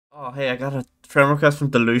Oh hey, I got a friend request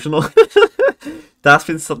from Delusional. That's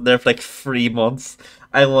been sitting there for like 3 months.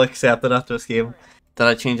 I will accept it after this game. Did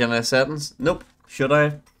I change any of the settings? Nope. Should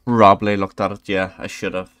I? Probably looked at it. Yeah, I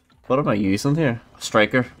should have. What am I using here? A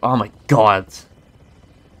striker. Oh my god.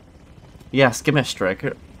 Yes, give me a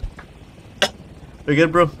striker. We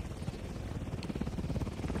good, bro?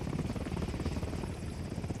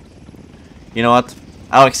 You know what?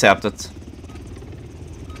 I'll accept it.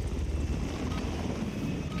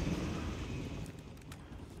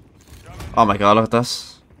 Oh my god, look at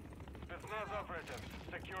this. Business operatives,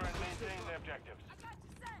 secure and maintain the objectives.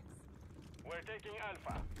 We're taking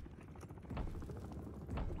Alpha.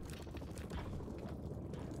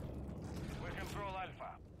 We control Alpha.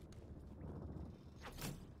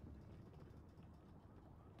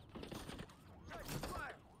 We're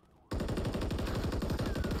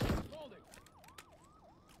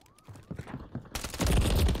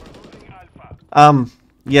losing Alpha.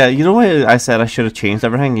 Yeah, you know why I said I should have changed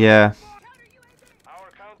everything? Yeah.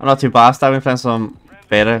 Our counter I'm not too bad. I've been playing some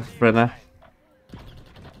beta right now.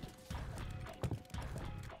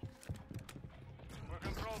 we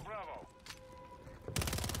control Bravo.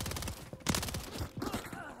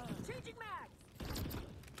 Changing mag.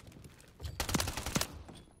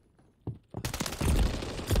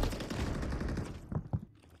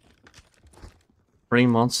 3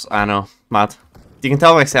 months. I know. Mad. You can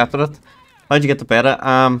tell I accepted it. How'd you get the beta?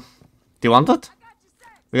 Do you want it?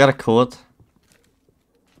 We got a code.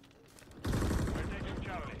 We're taking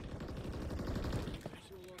Charlie.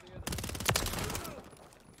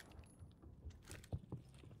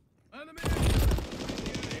 The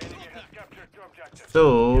enemy has captured two objectives.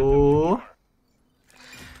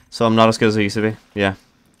 So I'm not as good as I used to be. Yeah.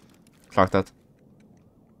 Clock that.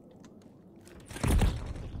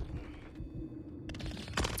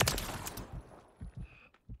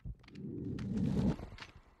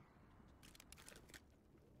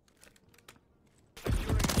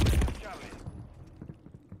 Securing objective Charlie.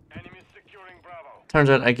 Enemies securing Bravo. Turns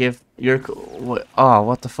out I gave your oh,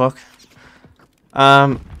 what the fuck?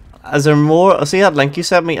 Is there more? See that link you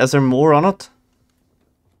sent me? Is there more on it?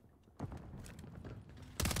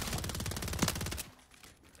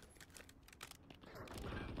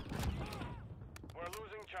 We're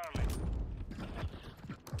losing Charlie.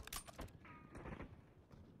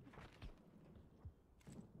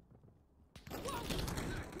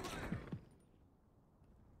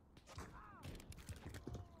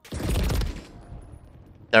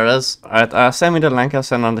 There it is. Alright, send me the link. I'll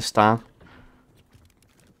send on the stand.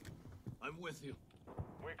 I'm with you.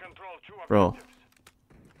 We control two Bro. objectives.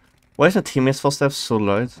 Why is the teammates' footsteps so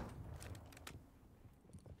loud?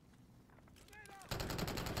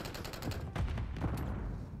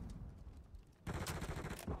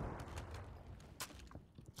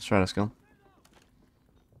 Let's try this gun.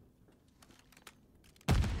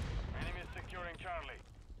 Enemies securing Charlie.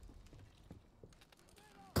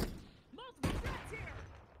 Multiple threats here.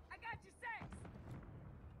 I got you six.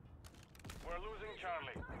 We're losing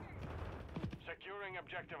Charlie. Securing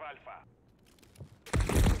objective Alpha.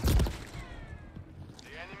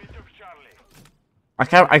 The enemy took Charlie.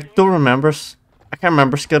 I don't remember. I can't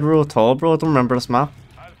remember Skid Row at all, bro. I don't remember this map.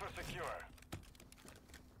 Alpha secure.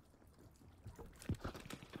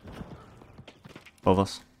 Of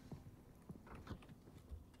us.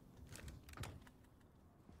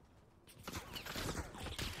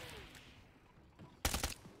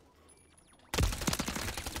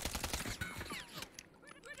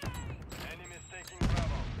 Enemies taking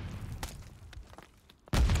Bravo.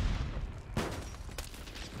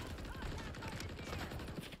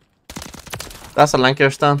 That's a link here,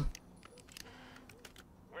 Stan.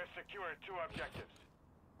 We're secured two objectives.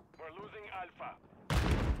 We're losing Alpha.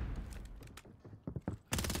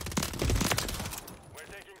 We're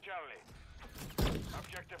taking Charlie.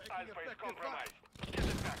 Objective Alpha is compromised. Get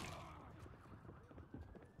it back.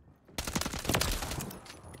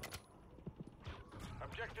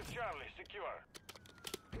 Objective Charlie secure.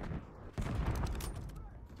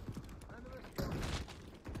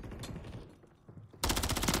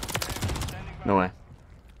 Standing by. No way.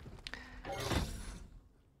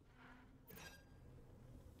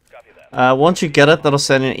 Copy that. Once you get it, that'll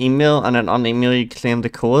send you an email, and then on the email you claim the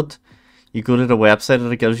code. You go to the website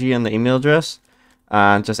that it gives you and the email address,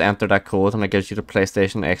 and just enter that code, and it gives you the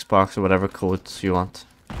PlayStation, Xbox, or whatever codes you want.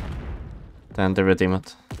 Then they redeem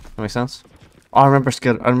it. That makes sense? Oh, I remember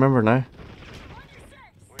Skid. I remember now.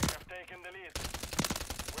 We have taken the lead.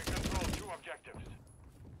 We control two objectives.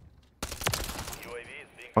 UAV is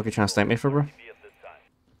being Fuck, you trying to snipe me for, bro? at this time.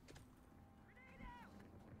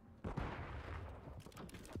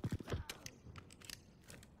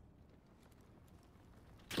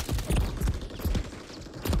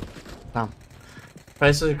 Damn.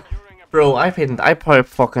 Prices, bro. I probably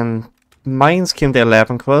fucking mines came to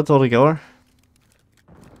 11 quid altogether.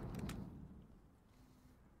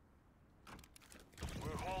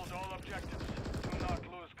 We'll hold all objectives. Do not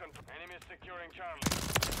lose control. Enemy securing Charlie.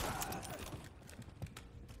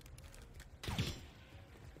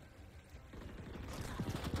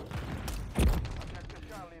 Objective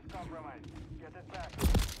Charlie is compromised. Get it back.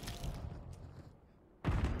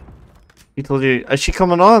 He told you, is she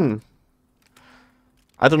coming on?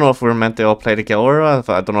 I don't know if we were meant to all play together, or if,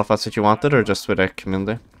 I don't know if that's what you wanted, or just with a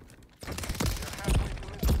community. You're halfway to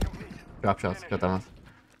mission complete. Drop shots, goddammit.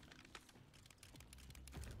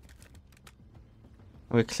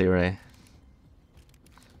 We clear A.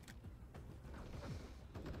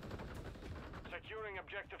 Securing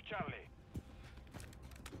objective Charlie.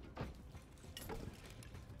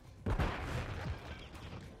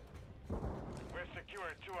 We've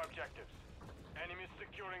secured 2 objectives. Enemies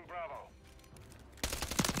securing Bravo.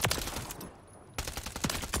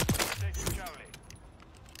 Taking Charlie.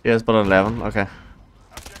 Yes, but 11, okay.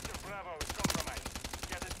 Objective Bravo is compromised.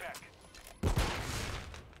 Get it back.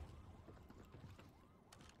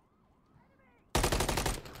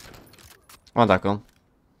 Oh, that gun.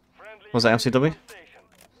 Friendly Was that MCW? station.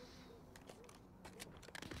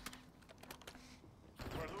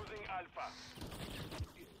 We're losing Alpha.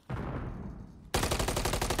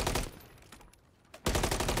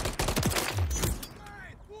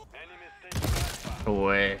 Enemies taking Alpha.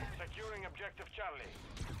 Away. Securing objective Charlie.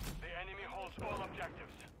 The enemy holds all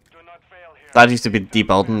objectives. Do not fail here. That used to be the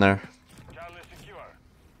building there. Charlie secure.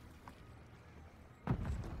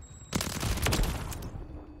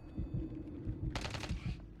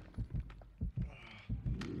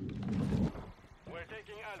 We're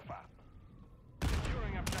taking Alpha.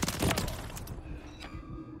 Securing objective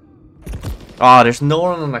Bravo. Oh, there's no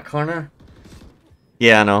one in the corner.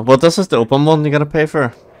 Yeah, I know. Well, this is the open one you gotta pay for.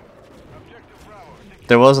 Objective Bravo. Secure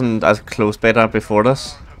There wasn't as close by that before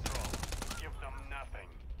this. control. Give them nothing.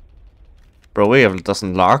 Bro, we have it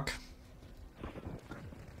doesn't lock.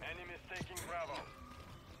 Enemies taking Bravo.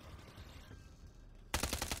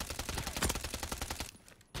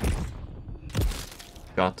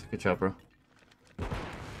 God, good job, bro.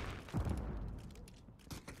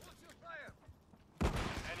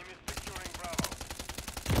 Enemies securing Bravo.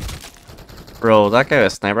 Bro, that guy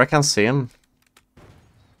is a sniper. I can't see him.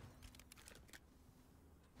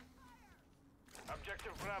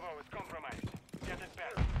 Objective Bravo is compromised. Get it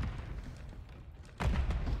back.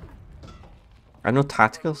 I know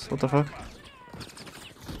tacticals. What the fuck?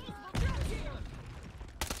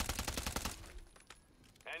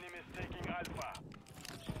 Enemies taking Alpha.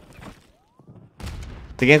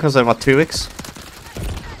 The game comes out in what, 2 weeks?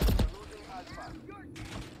 Losing Alpha.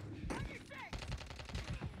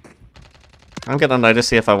 I'm getting out to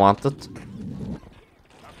see if I want it. Objective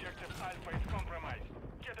Alpha is compromised.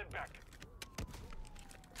 Get it back.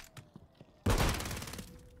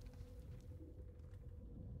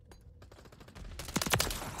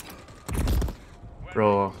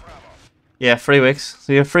 Bro. Bravo. Yeah, 3 weeks.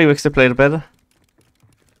 So you have 3 weeks to play the beta.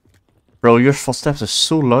 Bro, your footsteps are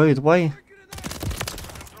so loud. Why?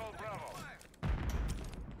 Control Bravo.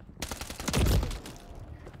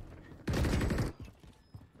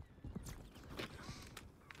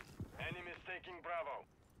 Enemies taking Bravo.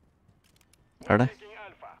 Are they? Taking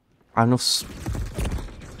Alpha. I know.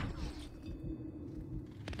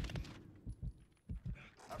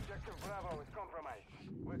 Objective Bravo is compromised.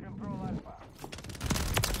 We control Alpha.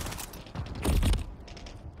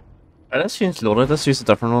 Let's change loader. Let's use a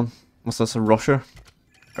different one. What's this? A rusher?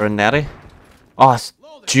 Or a netty? Oh, it's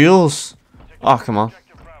Jules. Oh, come on.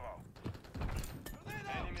 Objective Bravo.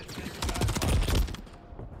 Enemies taking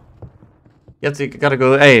Alpha. You gotta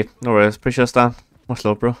go. Hey, no worries. Appreciate it, Stan. Much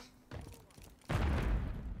love, bro.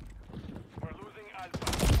 We're losing Alpha.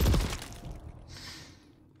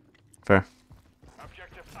 Fair.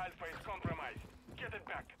 Objective Alpha is compromised. Get it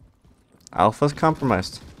back. Alpha's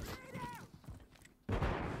compromised.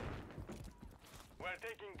 We're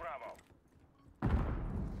taking Bravo.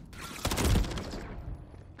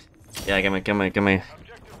 Yeah, give me Objective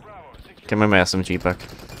Bravo. Secure. my SMG back.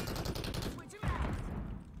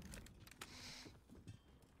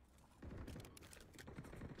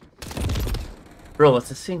 Bro, it's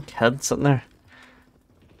the same kid sitting there.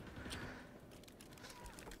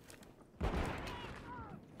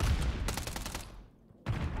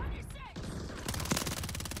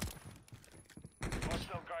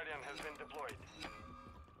 Hostile Guardian has been deployed.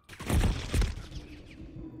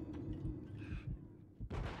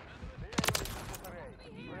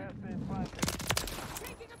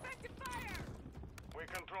 We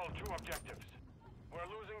control 2 objectives. We're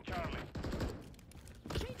losing Charlie.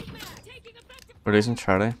 Changing back. Taking effective. We're losing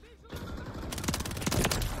Charlie.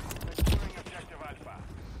 Securing objective Alpha.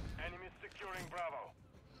 Enemies securing Bravo.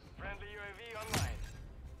 Friendly UAV online.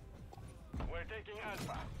 We're taking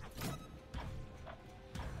Alpha.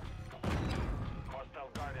 Hostile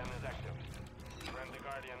Guardian is active. Friendly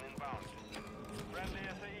Guardian inbound. Friendly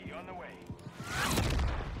SAE on the way.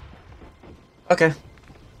 Okay.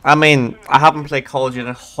 I mean, I haven't played Call of Duty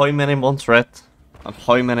in how many months, right? And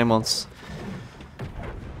how many months?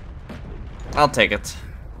 I'll take it.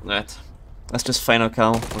 Right. That's just final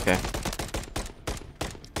kill. Okay.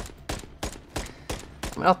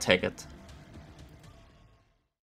 I mean, I'll take it.